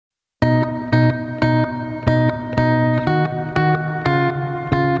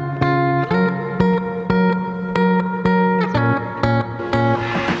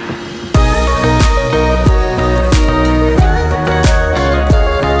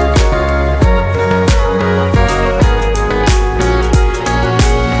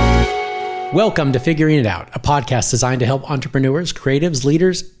Welcome to Figuring It Out, a podcast designed to help entrepreneurs, creatives,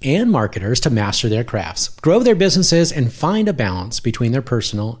 leaders, and marketers to master their crafts, grow their businesses, and find a balance between their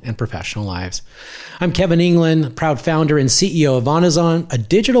personal and professional lives. I'm Kevin England, proud founder and CEO of Onazon, a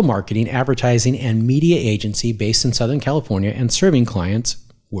digital marketing, advertising, and media agency based in Southern California and serving clients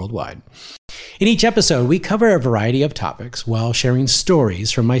worldwide. In each episode, we cover a variety of topics while sharing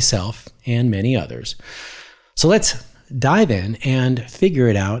stories from myself and many others. So let's dive in and figure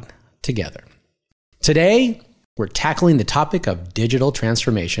it out together. Today, we're tackling the topic of digital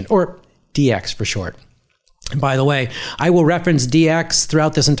transformation, or DX for short. And by the way, I will reference DX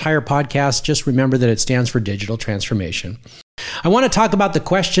throughout this entire podcast. Just remember that it stands for digital transformation. I want to talk about the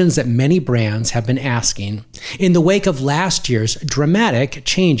questions that many brands have been asking in the wake of last year's dramatic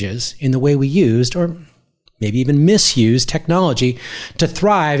changes in the way we used, or maybe even misused, technology to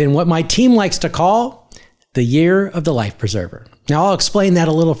thrive in what my team likes to call the year of the life preserver. Now, I'll explain that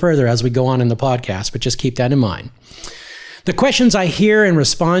a little further as we go on in the podcast, but just keep that in mind. The questions I hear and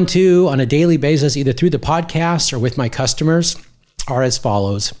respond to on a daily basis, either through the podcast or with my customers, are as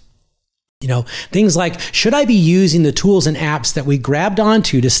follows. Things like, should I be using the tools and apps that we grabbed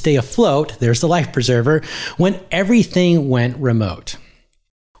onto to stay afloat, there's the life preserver, when everything went remote?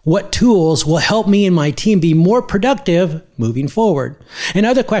 What tools will help me and my team be more productive moving forward? And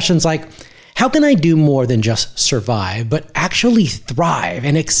other questions like, how can I do more than just survive, but actually thrive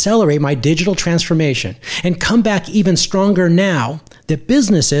and accelerate my digital transformation and come back even stronger now that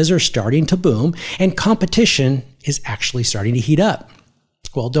businesses are starting to boom and competition is actually starting to heat up?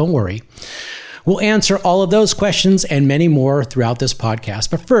 Well, don't worry. We'll answer all of those questions and many more throughout this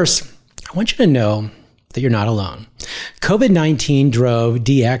podcast. But first, I want you to know that you're not alone. COVID-19 drove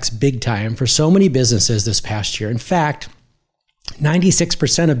DX big time for so many businesses this past year. In fact,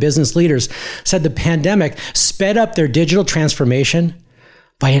 96% of business leaders said the pandemic sped up their digital transformation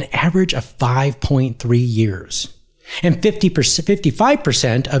by an average of 5.3 years. And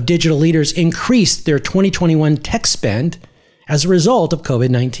 55% of digital leaders increased their 2021 tech spend as a result of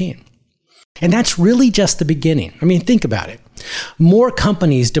COVID-19. And that's really just the beginning. I mean, think about it. More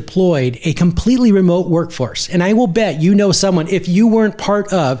companies deployed a completely remote workforce. And I will bet you know someone if you weren't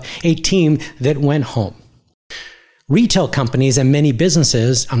part of a team that went home. Retail companies and many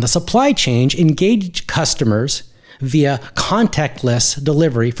businesses on the supply chain engaged customers via contactless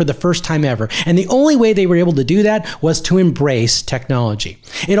delivery for the first time ever. And the only way they were able to do that was to embrace technology.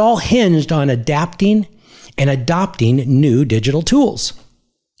 It all hinged on adapting and adopting new digital tools.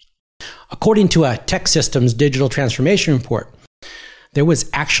 According to a Tech Systems digital transformation report, there was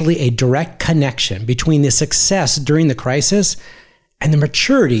actually a direct connection between the success during the crisis and the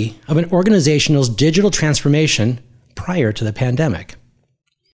maturity of an organization's digital transformation prior to the pandemic.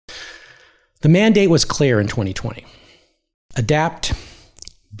 The mandate was clear in 2020. Adapt,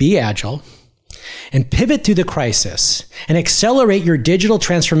 be agile, and pivot through the crisis and accelerate your digital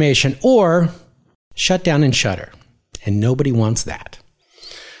transformation, or shut down and shutter. And nobody wants that.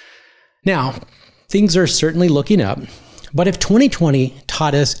 Now, things are certainly looking up, but if 2020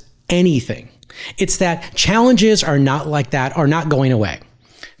 taught us anything, it's that challenges are not going away.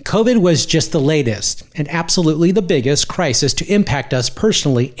 COVID was just the latest and absolutely the biggest crisis to impact us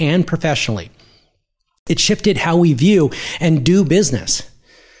personally and professionally. It shifted how we view and do business.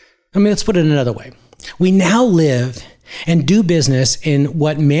 Let's put it another way. We now live and do business in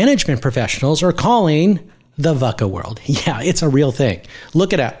what management professionals are calling the VUCA world. Yeah, it's a real thing.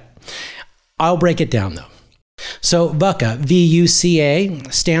 Look it up. I'll break it down though. So VUCA, V-U-C-A,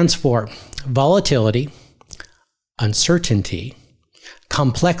 stands for volatility, uncertainty,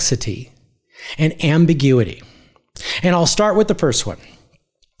 complexity, and ambiguity. And I'll start with the first one.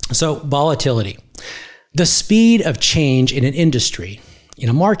 So volatility, the speed of change in an industry, in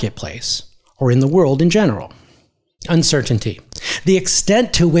a marketplace, or in the world in general. Uncertainty, the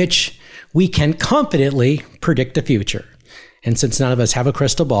extent to which we can confidently predict the future. And since none of us have a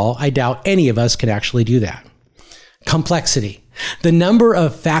crystal ball, I doubt any of us can actually do that. Complexity, the number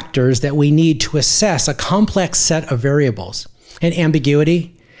of factors that we need to assess a complex set of variables. And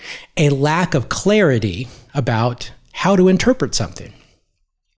ambiguity, a lack of clarity about how to interpret something.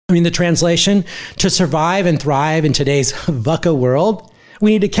 The translation, to survive and thrive in today's VUCA world,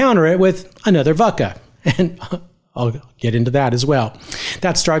 we need to counter it with another VUCA. And I'll get into that as well.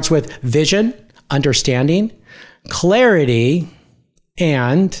 That starts with vision, understanding, clarity,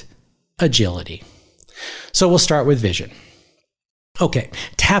 and agility. So we'll start with vision. Okay,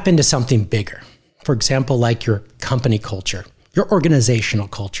 tap into something bigger. For example, like your company culture, your organizational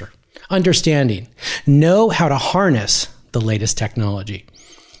culture. Understanding, know how to harness the latest technology.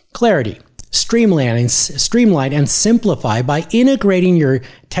 Clarity, streamline and simplify by integrating your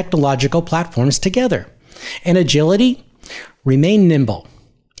technological platforms together. And agility, remain nimble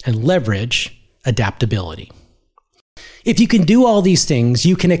and leverage adaptability. If you can do all these things,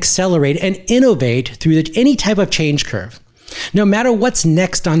 you can accelerate and innovate through any type of change curve, no matter what's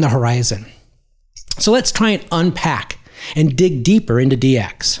next on the horizon. So let's try and unpack and dig deeper into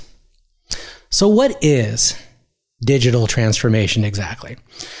DX. So what is digital transformation exactly?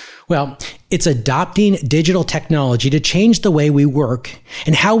 Well, it's adopting digital technology to change the way we work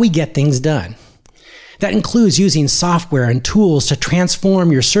and how we get things done. That includes using software and tools to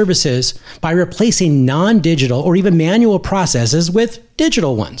transform your services by replacing non-digital or even manual processes with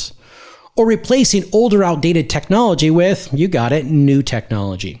digital ones, or replacing older, outdated technology with, you got it, new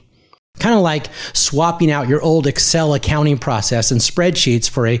technology. Kind of like swapping out your old Excel accounting process and spreadsheets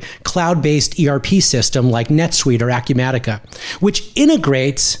for a cloud-based ERP system like NetSuite or Acumatica, which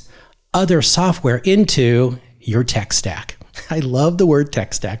integrates other software into your tech stack. I love the word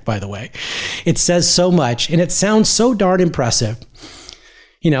tech stack, by the way. It says so much, and it sounds so darn impressive.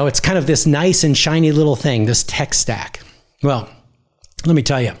 You know, it's kind of this nice and shiny little thing, this tech stack. Well, let me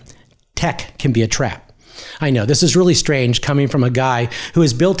tell you, tech can be a trap. I know this is really strange coming from a guy who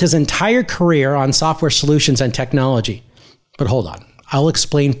has built his entire career on software solutions and technology. But hold on, I'll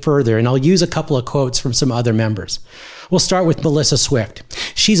explain further, and I'll use a couple of quotes from some other members. We'll start with Melissa Swift.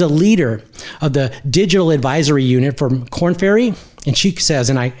 She's a leader of the digital advisory unit for Korn Ferry, and she says,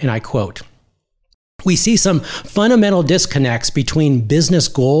 and I quote, "We see some fundamental disconnects between business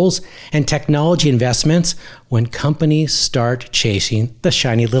goals and technology investments when companies start chasing the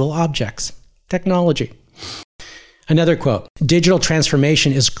shiny little objects, technology." Another quote, "Digital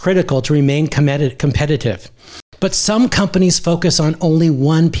transformation is critical to remain competitive. But some companies focus on only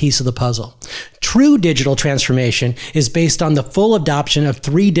one piece of the puzzle. True digital transformation is based on the full adoption of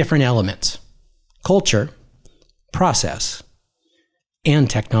three different elements: culture, process, and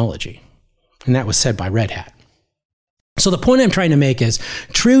technology." And that was said by Red Hat. So the point I'm trying to make is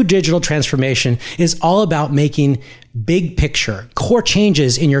true digital transformation is all about making big picture, core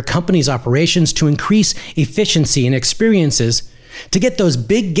changes in your company's operations to increase efficiency and experiences to get those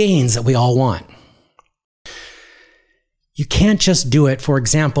big gains that we all want. You can't just do it, for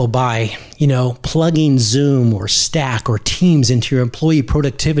example, by, plugging Zoom or Stack or Teams into your employee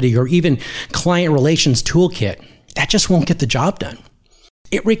productivity or even client relations toolkit. That just won't get the job done.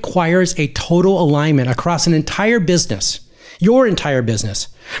 It requires a total alignment across an entire business, your entire business,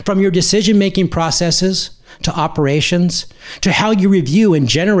 from your decision-making processes to operations to how you review and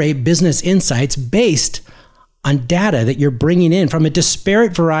generate business insights based on data that you're bringing in from a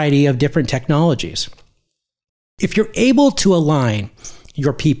disparate variety of different technologies. If you're able to align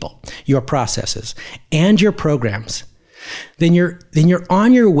your people, your processes, and your programs, then you're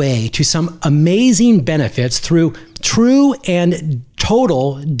on your way to some amazing benefits through true and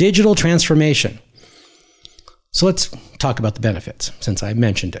total digital transformation. So let's talk about the benefits, since I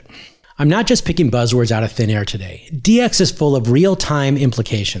mentioned it. I'm not just picking buzzwords out of thin air today. DX is full of real-time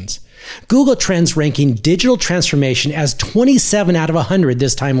implications. Google Trends ranking digital transformation as 27 out of 100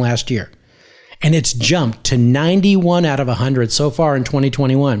 this time last year. And it's jumped to 91 out of 100 so far in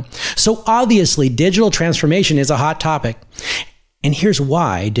 2021. So obviously, digital transformation is a hot topic. And here's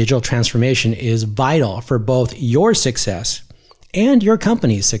why digital transformation is vital for both your success and your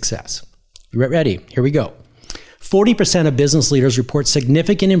company's success. You ready? Here we go. 40% of business leaders report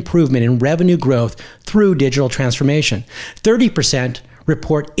significant improvement in revenue growth through digital transformation. 30%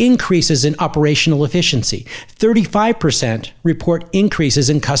 report increases in operational efficiency. 35% report increases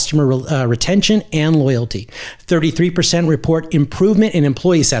in customer retention and loyalty. 33% report improvement in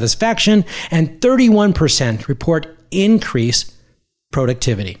employee satisfaction, and 31% report increased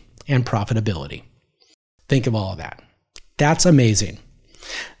productivity and profitability. Think of all of that. That's amazing.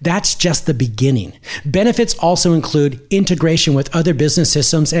 That's just the beginning. Benefits also include integration with other business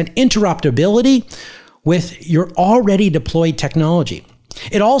systems and interoperability with your already deployed technology.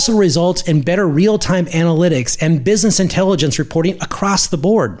 It also results in better real-time analytics and business intelligence reporting across the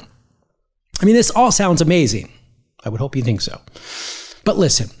board. I mean, this all sounds amazing. I would hope you think so. But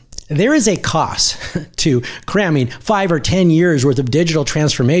listen, there is a cost to cramming 5 or 10 years worth of digital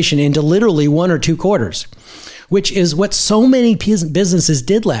transformation into literally 1 or 2 quarters, which is what so many businesses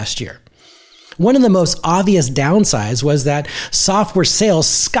did last year. One of the most obvious downsides was that software sales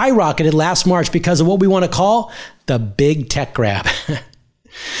skyrocketed last March because of what we want to call the big tech grab.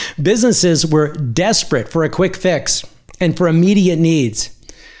 Businesses were desperate for a quick fix and for immediate needs.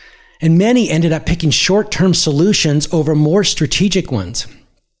 And many ended up picking short-term solutions over more strategic ones.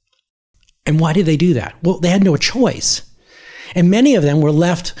 And why did they do that? Well, they had no choice. And many of them were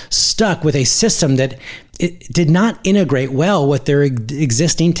left stuck stuck with a system that it did not integrate well with their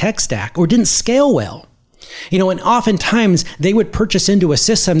existing tech stack or didn't scale well. And oftentimes they would purchase into a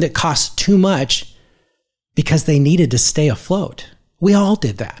system that cost too much because they needed to stay afloat. We all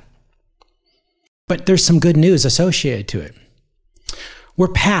did that. But there's some good news associated to it. We're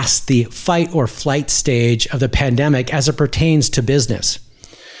past the fight or flight stage of the pandemic as it pertains to business.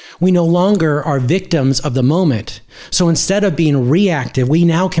 We no longer are victims of the moment. So instead of being reactive, we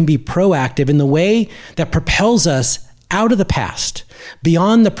now can be proactive in the way that propels us out of the past,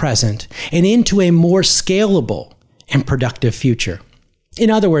 beyond the present, and into a more scalable and productive future. In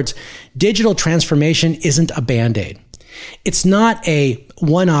other words, digital transformation isn't a Band-Aid. It's not a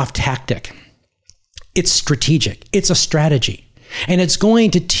one-off tactic. It's strategic. It's a strategy. And it's going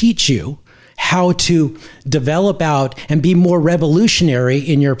to teach you how to develop out and be more revolutionary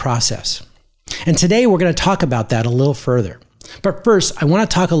in your process. And today we're going to talk about that a little further. But first, I want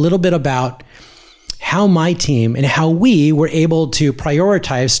to talk a little bit about how my team and how we were able to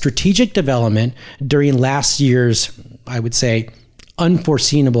prioritize strategic development during last year's, I would say,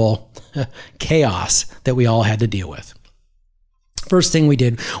 unforeseeable chaos that we all had to deal with. First thing we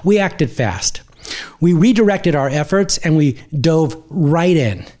did, we acted fast. We redirected our efforts and we dove right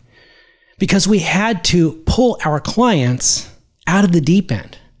in because we had to pull our clients out of the deep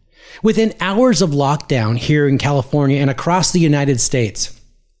end. Within hours of lockdown here in California and across the United States,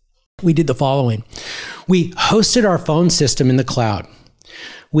 we did the following. We hosted our phone system in the cloud.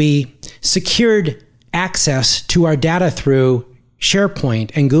 We secured access to our data through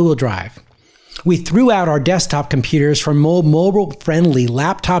SharePoint and Google Drive. We threw out our desktop computers for mobile-friendly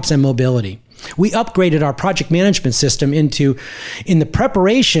laptops and mobility. We upgraded our project management system in the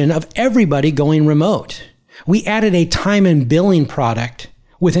preparation of everybody going remote. We added a time and billing product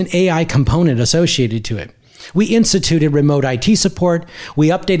with an AI component associated to it. We instituted remote IT support. We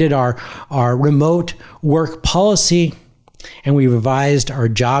updated our remote work policy, and we revised our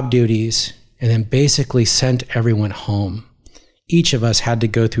job duties and then basically sent everyone home. Each of us had to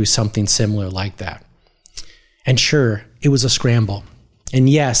go through something similar like that. And sure, it was a scramble. And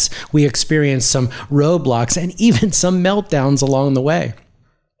yes, we experienced some roadblocks and even some meltdowns along the way.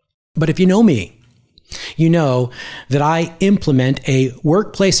 But if you know me, you know that I implement a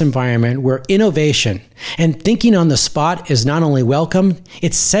workplace environment where innovation and thinking on the spot is not only welcome,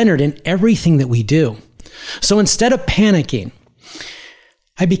 it's centered in everything that we do. So instead of panicking,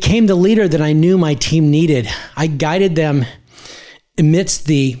 I became the leader that I knew my team needed. I guided them amidst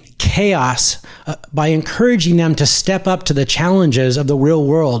the chaos by encouraging them to step up to the challenges of the real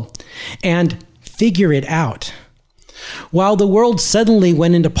world and figure it out. While the world suddenly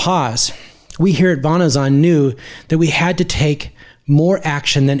went into pause, we here at Vonazon knew that we had to take more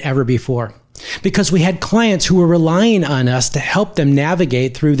action than ever before because we had clients who were relying on us to help them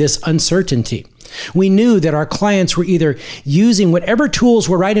navigate through this uncertainty. We knew that our clients were either using whatever tools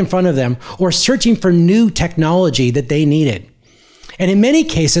were right in front of them or searching for new technology that they needed. And in many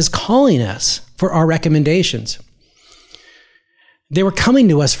cases, calling us for our recommendations. They were coming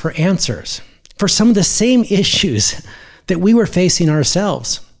to us for answers for some of the same issues that we were facing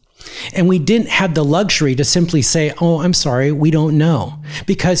ourselves. And we didn't have the luxury to simply say, oh, I'm sorry, we don't know.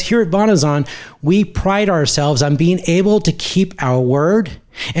 Because here at Vonazon, we pride ourselves on being able to keep our word,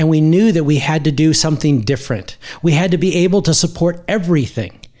 and we knew that we had to do something different. We had to be able to support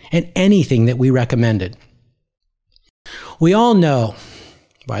everything and anything that we recommended. We all know,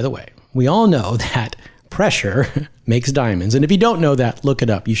 by the way, we all know that pressure makes diamonds. And if you don't know that, look it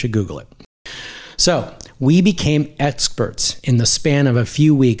up. You should Google it. So we became experts in the span of a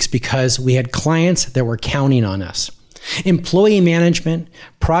few weeks because we had clients that were counting on us. Employee management,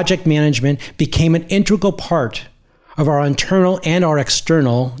 project management became an integral part of our internal and our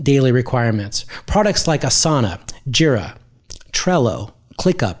external daily requirements. Products like Asana, Jira, Trello,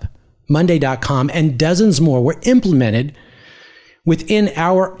 ClickUp, Monday.com, and dozens more were implemented within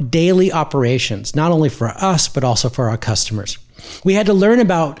our daily operations, not only for us, but also for our customers. We had to learn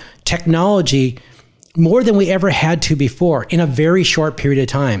about technology more than we ever had to before in a very short period of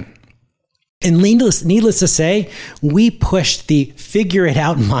time. And needless to say, we pushed the figure it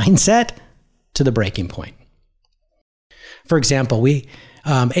out mindset to the breaking point. For example,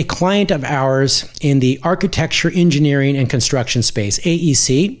 a client of ours in the architecture, engineering, and construction space,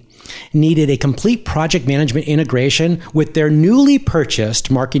 AEC, needed a complete project management integration with their newly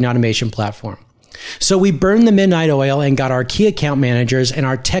purchased marketing automation platform. So we burned the midnight oil and got our key account managers and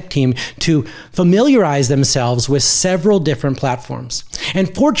our tech team to familiarize themselves with several different platforms.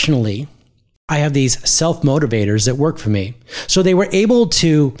 And fortunately, I have these self-motivators that work for me. So they were able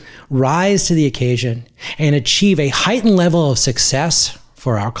to rise to the occasion and achieve a heightened level of success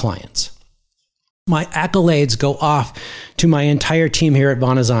for our clients. My accolades go off to my entire team here at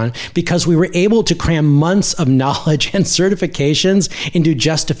Vonazon because we were able to cram months of knowledge and certifications into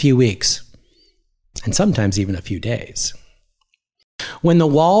just a few weeks, and sometimes even a few days. When the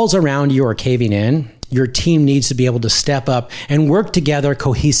walls around you are caving in, your team needs to be able to step up and work together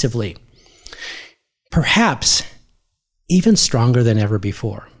cohesively, perhaps even stronger than ever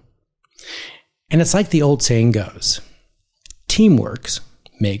before. And it's like the old saying goes, teamwork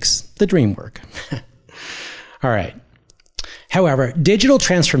makes the dream work. All right. However, digital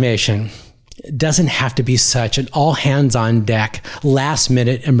transformation doesn't have to be such an all-hands-on-deck,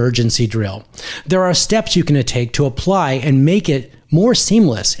 last-minute emergency drill. There are steps you can take to apply and make it more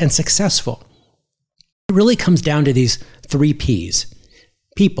seamless and successful. It really comes down to these 3 Ps: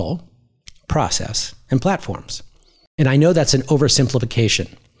 people, process, and platforms. And I know that's an oversimplification,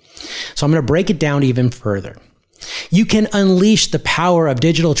 so I'm going to break it down even further. You can unleash the power of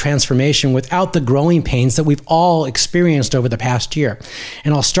digital transformation without the growing pains that we've all experienced over the past year.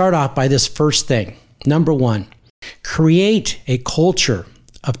 And I'll start off by this first thing. Number 1, create a culture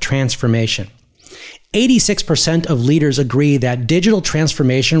of transformation. 86% of leaders agree that digital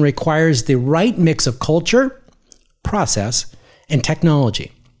transformation requires the right mix of culture, process, and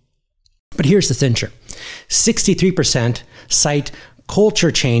technology. But here's the cincher. 63% cite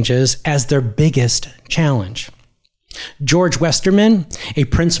culture changes as their biggest challenge. George Westerman, a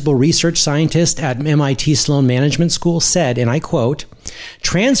principal research scientist at MIT Sloan Management School, said, and I quote,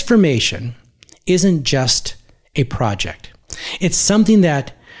 "Transformation isn't just a project. It's something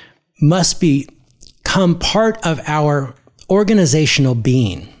that must become part of our organizational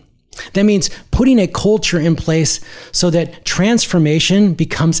being." That means putting a culture in place so that transformation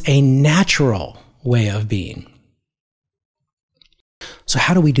becomes a natural way of being. So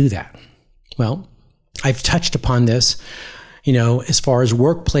how do we do that? Well, I've touched upon this, as far as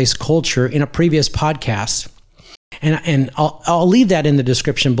workplace culture in a previous podcast. And I'll leave that in the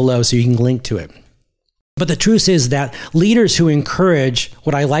description below so you can link to it. But the truth is that leaders who encourage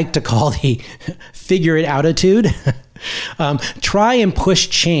what I like to call the figure it out attitude, try and push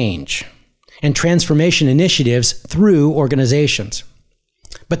change and transformation initiatives through organizations.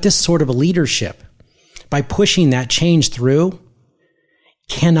 But this sort of a leadership, by pushing that change through,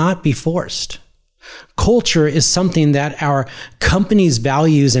 cannot be forced. Culture is something that our company's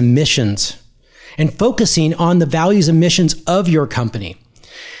values and missions, and focusing on the values and missions of your company.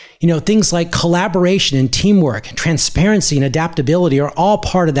 Things like collaboration and teamwork, transparency and adaptability are all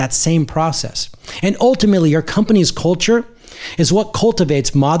part of that same process. And ultimately, your company's culture is what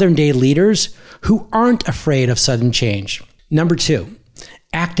cultivates modern day leaders who aren't afraid of sudden change. Number 2,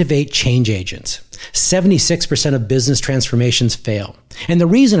 activate change agents. 76% of business transformations fail. And the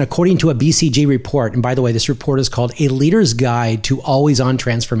reason, according to a BCG report, and by the way, this report is called A Leader's Guide to Always-On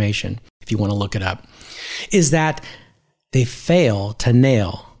Transformation, if you want to look it up, is that they fail to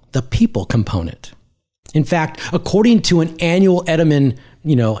nail the people component. In fact, according to an annual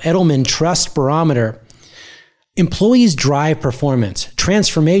Edelman Trust Barometer, employees drive performance,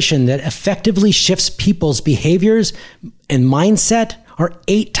 transformation that effectively shifts people's behaviors and mindset are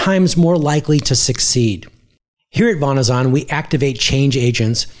 8 times more likely to succeed. Here at Vonazon, we activate change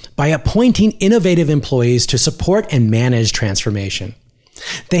agents by appointing innovative employees to support and manage transformation.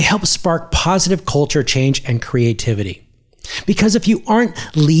 They help spark positive culture change and creativity. Because if you aren't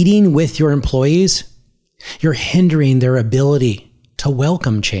leading with your employees, you're hindering their ability to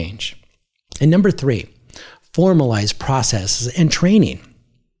welcome change. And number 3, formalize processes and training.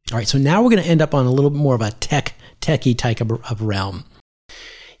 All right, so now we're going to end up on a little bit more of a techie type of realm.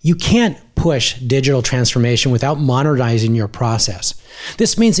 You can't push digital transformation without modernizing your process.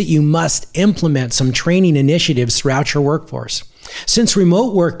 This means that you must implement some training initiatives throughout your workforce. Since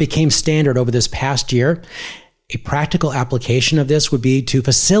remote work became standard over this past year, a practical application of this would be to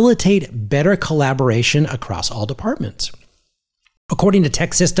facilitate better collaboration across all departments. According to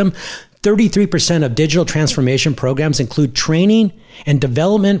TechSystem, 33% of digital transformation programs include training and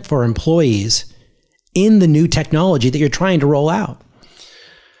development for employees in the new technology that you're trying to roll out.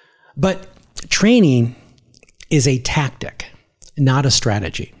 But training is a tactic, not a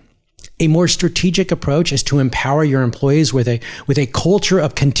strategy. A more strategic approach is to empower your employees with a culture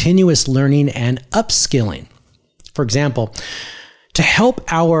of continuous learning and upskilling. For example, to help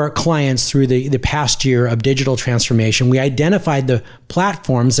our clients through the past year of digital transformation, we identified the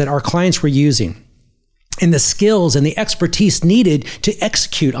platforms that our clients were using and the skills and the expertise needed to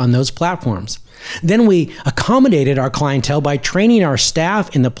execute on those platforms. Then we accommodated our clientele by training our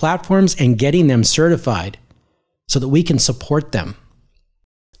staff in the platforms and getting them certified so that we can support them.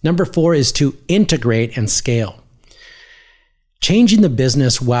 Number 4 is to integrate and scale. Changing the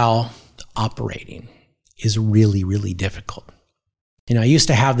business while operating is really, really difficult. I used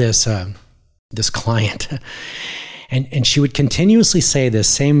to have this client, and she would continuously say this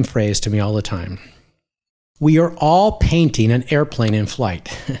same phrase to me all the time. We are all painting an airplane in flight,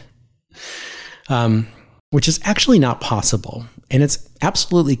 which is actually not possible. And it's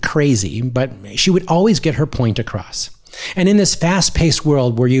absolutely crazy, but she would always get her point across. And in this fast-paced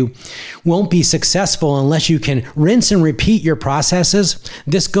world where you won't be successful unless you can rinse and repeat your processes,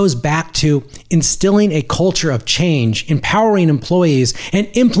 this goes back to instilling a culture of change, empowering employees, and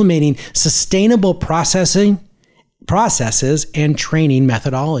implementing sustainable processes and training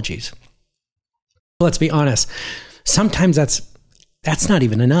methodologies. Let's be honest, sometimes that's not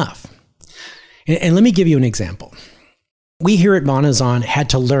even enough. And let me give you an example. We here at Bonazon had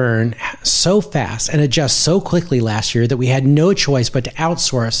to learn so fast and adjust so quickly last year that we had no choice but to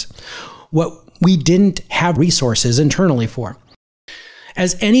outsource what we didn't have resources internally for.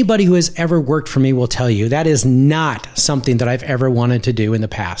 As anybody who has ever worked for me will tell you, that is not something that I've ever wanted to do in the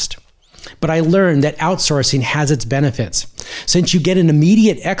past. But I learned that outsourcing has its benefits, since you get an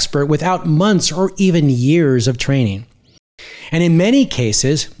immediate expert without months or even years of training. And in many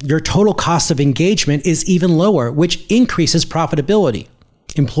cases, your total cost of engagement is even lower, which increases profitability,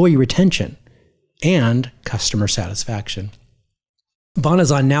 employee retention, and customer satisfaction.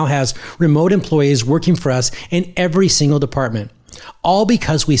 Bonazon now has remote employees working for us in every single department, all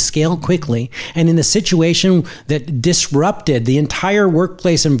because we scaled quickly and in a situation that disrupted the entire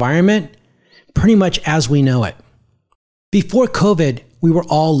workplace environment pretty much as we know it. Before COVID, we were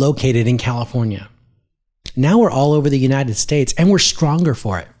all located in California. Now we're all over the United States, and we're stronger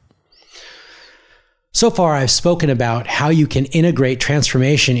for it. So far, I've spoken about how you can integrate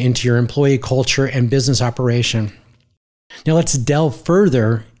transformation into your employee culture and business operation. Now let's delve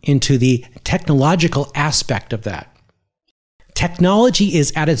further into the technological aspect of that. Technology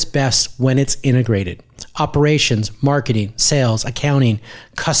is at its best when it's integrated. Operations, marketing, sales, accounting,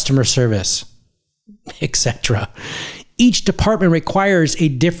 customer service, etc. Each department requires a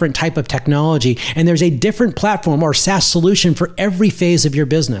different type of technology, and there's a different platform or SaaS solution for every phase of your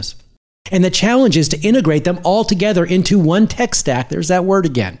business. And the challenge is to integrate them all together into one tech stack. There's that word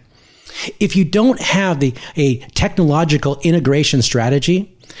again. If you don't have a technological integration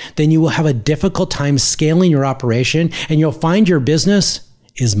strategy, then you will have a difficult time scaling your operation, and you'll find your business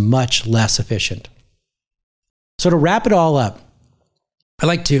is much less efficient. So to wrap it all up, I'd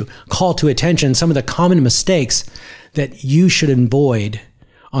like to call to attention some of the common mistakes that you should avoid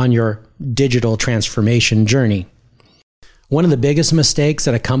on your digital transformation journey. One of the biggest mistakes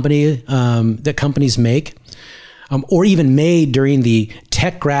that companies make, or even made during the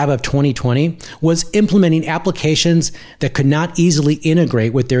tech grab of 2020, was implementing applications that could not easily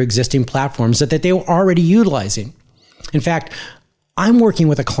integrate with their existing platforms that they were already utilizing. In fact, I'm working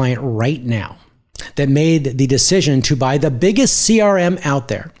with a client right now that made the decision to buy the biggest CRM out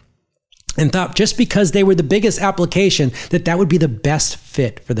there and thought just because they were the biggest application that would be the best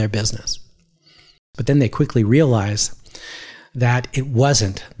fit for their business. But then they quickly realized that it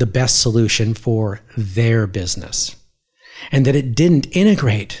wasn't the best solution for their business and that it didn't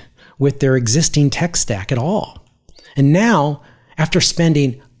integrate with their existing tech stack at all. And now, after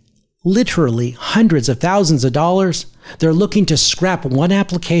spending literally hundreds of thousands of dollars, they're looking to scrap one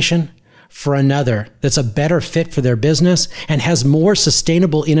application for another that's a better fit for their business and has more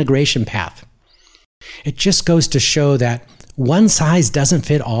sustainable integration path. It just goes to show that one size doesn't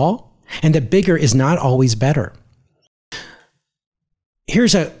fit all and that bigger is not always better.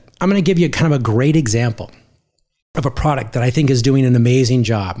 I'm going to give you kind of a great example of a product that I think is doing an amazing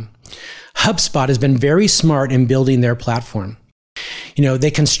job. HubSpot has been very smart in building their platform.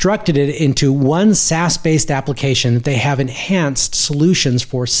 They constructed it into one SaaS-based application that they have enhanced solutions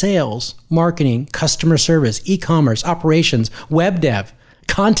for sales, marketing, customer service, e-commerce, operations, web dev,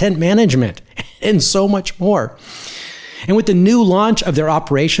 content management, and so much more. And with the new launch of their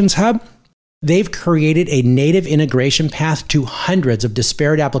Operations Hub, they've created a native integration path to hundreds of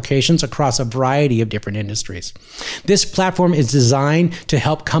disparate applications across a variety of different industries. This platform is designed to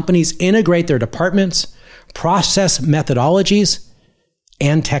help companies integrate their departments, process methodologies,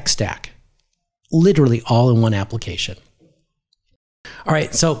 and tech stack, literally all in one application. All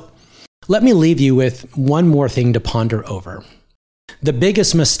right, so let me leave you with one more thing to ponder over. The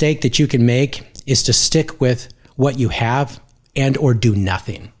biggest mistake that you can make is to stick with what you have and or do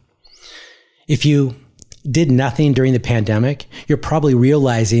nothing. If you did nothing during the pandemic, you're probably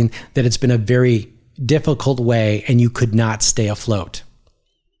realizing that it's been a very difficult way and you could not stay afloat,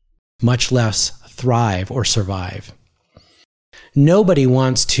 much less thrive or survive. Nobody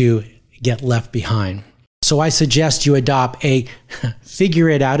wants to get left behind. So I suggest you adopt a figure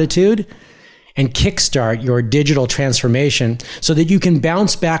it out attitude and kickstart your digital transformation so that you can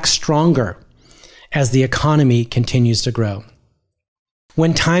bounce back stronger as the economy continues to grow.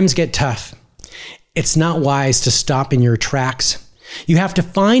 When times get tough, it's not wise to stop in your tracks. You have to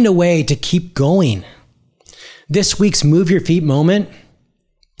find a way to keep going. This week's Move Your Feet moment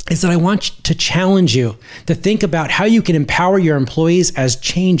is that I want to challenge you to think about how you can empower your employees as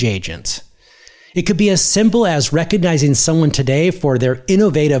change agents. It could be as simple as recognizing someone today for their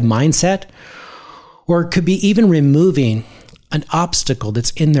innovative mindset, or it could be even removing an obstacle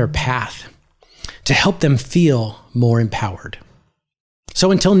that's in their path to help them feel more empowered.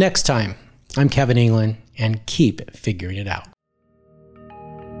 So until next time, I'm Kevin England, and keep figuring it out.